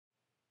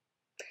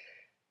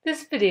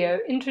This video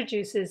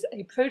introduces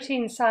a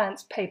protein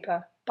science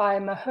paper by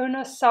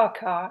Mohona,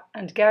 Sarkar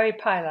and Gary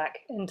Pielak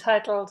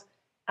entitled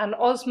 "An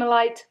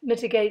Osmolyte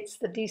Mitigates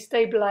the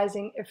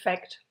Destabilizing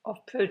Effect of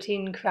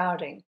Protein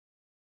Crowding."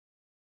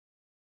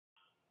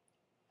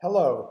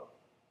 Hello,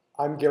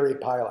 I'm Gary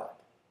Pielak.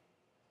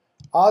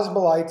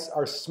 Osmolytes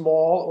are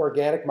small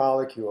organic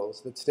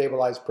molecules that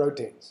stabilize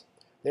proteins.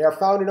 They are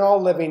found in all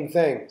living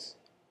things.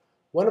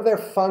 One of their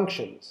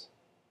functions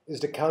is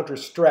to counter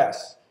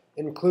stress,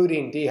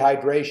 including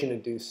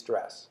dehydration-induced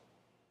stress.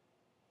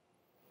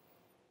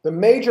 The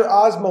major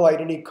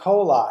osmolyte in E.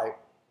 coli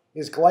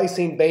is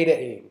glycine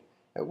betaine,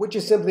 which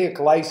is simply a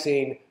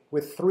glycine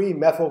with 3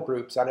 methyl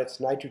groups on its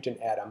nitrogen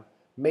atom,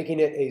 making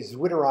it a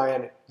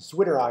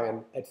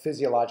zwitterion at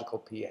physiological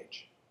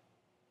pH.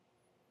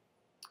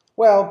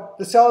 Well,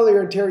 the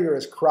cellular interior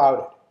is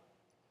crowded.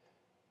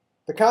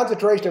 The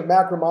concentration of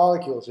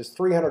macromolecules is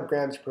 300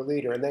 grams per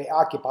liter, and they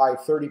occupy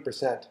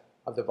 30%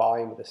 of the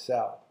volume of the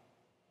cell.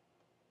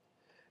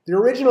 The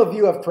original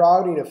view of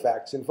crowding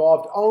effects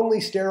involved only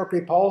steric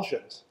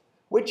repulsions,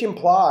 which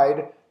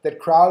implied that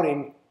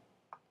crowding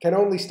can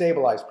only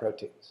stabilize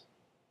proteins.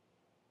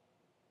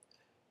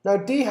 Now,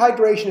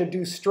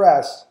 dehydration-induced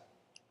stress,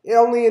 it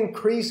only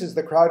increases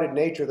the crowded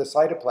nature of the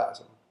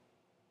cytoplasm.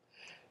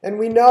 And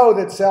we know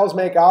that cells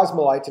make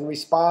osmolytes in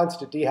response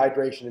to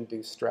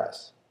dehydration-induced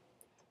stress.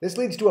 This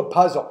leads to a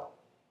puzzle.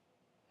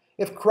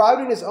 If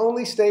crowding is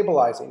only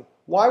stabilizing,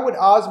 why would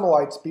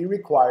osmolytes be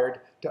required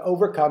to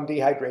overcome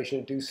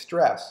dehydration-induced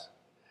stress?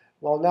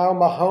 Well, now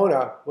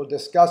Mohona will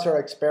discuss our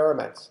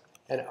experiments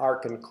and our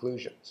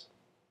conclusions.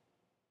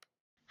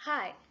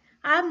 Hi,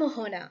 I'm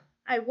Mohona.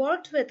 I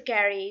worked with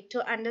Gary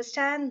to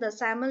understand the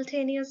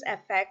simultaneous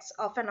effects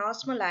of an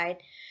osmolyte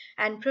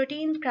and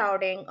protein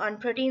crowding on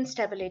protein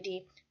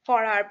stability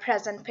for our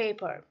present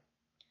paper.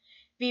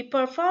 We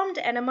performed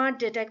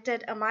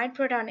NMR-detected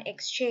amide-protein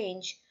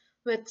exchange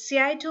with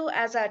Ci2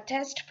 as our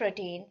test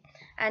protein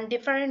and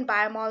different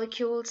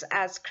biomolecules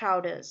as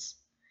crowders.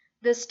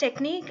 This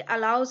technique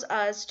allows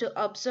us to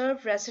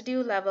observe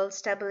residue level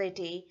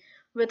stability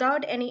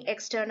without any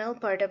external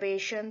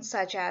perturbation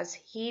such as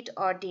heat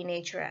or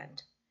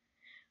denaturant.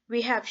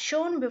 We have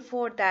shown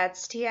before that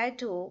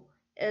Ci2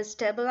 is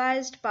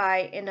stabilized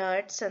by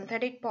inert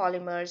synthetic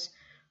polymers,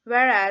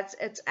 whereas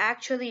it's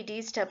actually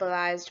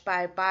destabilized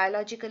by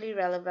biologically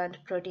relevant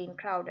protein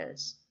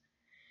crowders.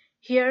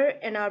 Here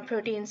in our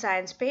protein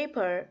science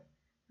paper,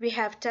 we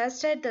have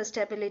tested the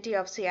stability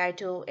of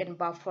Ci2 in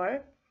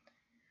buffer,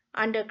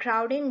 under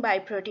crowding by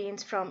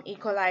proteins from E.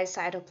 coli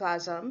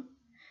cytoplasm,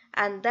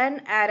 and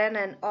then added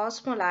an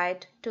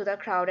osmolyte to the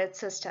crowded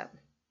system.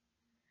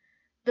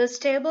 This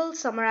table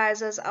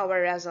summarizes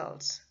our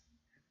results.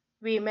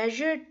 We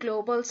measured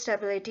global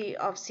stability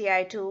of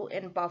Ci2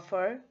 in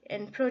buffer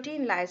in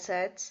protein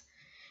lysates,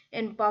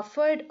 in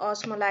buffered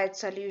osmolyte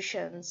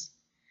solutions,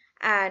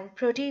 and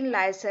protein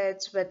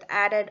lysates with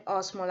added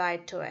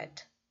osmolyte to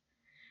it.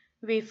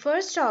 We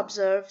first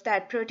observed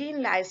that protein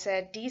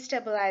lysate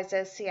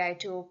destabilizes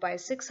Ci2 by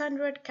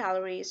 600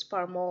 calories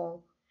per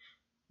mole.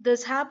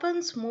 This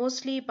happens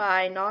mostly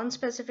by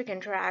non-specific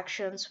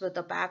interactions with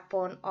the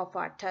backbone of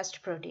our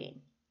test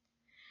protein.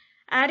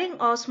 Adding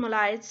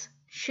osmolytes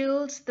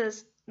shields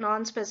these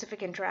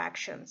non-specific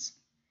interactions.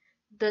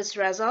 This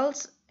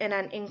results in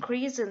an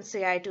increase in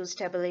Ci2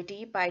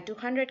 stability by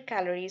 200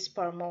 calories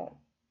per mole.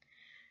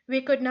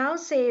 We could now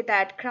say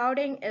that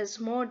crowding is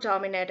more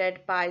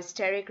dominated by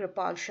steric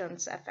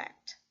repulsion's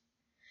effect.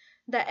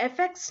 The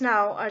effects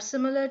now are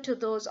similar to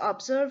those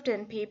observed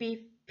in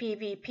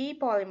PVP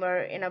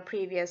polymer in a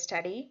previous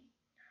study.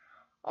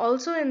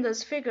 Also in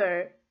this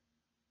figure,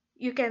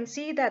 you can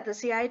see that the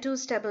Ci2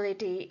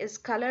 stability is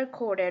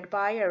color-coded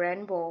by a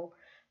rainbow,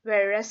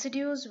 where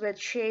residues with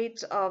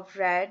shades of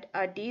red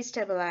are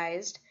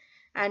destabilized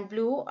and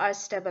blue are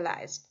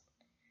stabilized.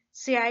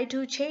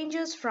 Ci2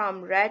 changes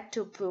from red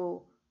to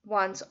blue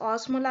once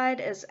osmolyte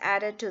is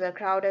added to the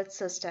crowded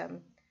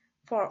system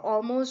for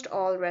almost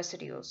all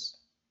residues.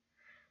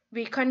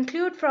 We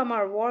conclude from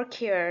our work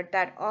here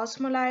that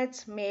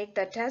osmolytes make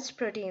the test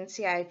protein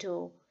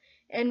Ci2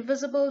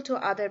 invisible to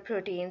other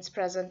proteins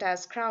present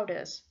as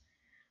crowders.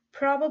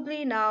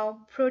 Probably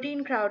now,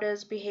 protein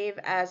crowders behave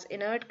as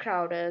inert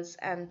crowders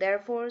and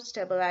therefore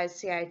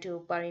stabilize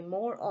Ci2 by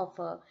more of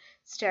a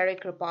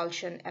steric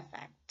repulsion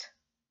effect.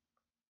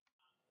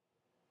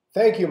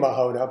 Thank you,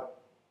 Mohona.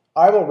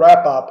 I will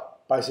wrap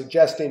up by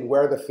suggesting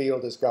where the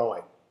field is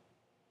going.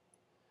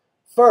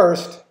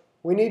 First,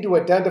 we need to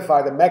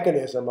identify the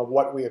mechanism of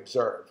what we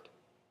observed.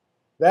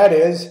 That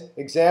is,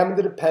 examine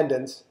the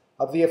dependence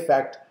of the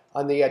effect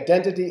on the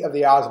identity of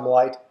the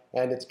osmolyte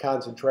and its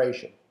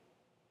concentration.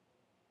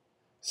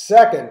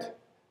 Second,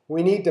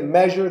 we need to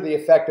measure the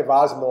effect of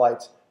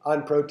osmolytes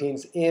on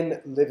proteins in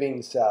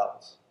living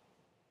cells.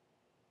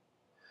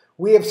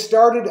 We have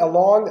started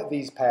along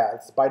these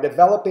paths by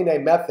developing a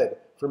method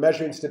for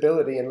measuring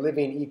stability in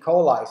living E.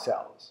 coli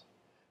cells.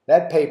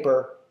 That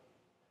paper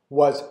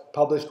was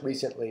published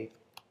recently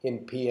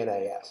in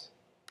PNAS.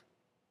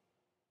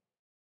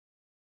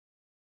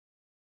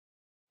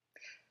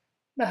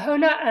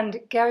 Mohona and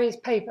Gary's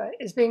paper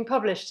is being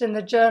published in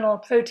the journal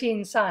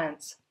Protein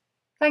Science.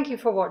 Thank you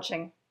for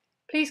watching.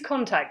 Please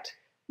contact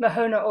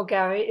Mohona or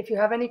Gary if you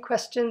have any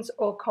questions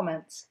or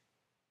comments.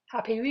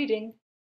 Happy reading!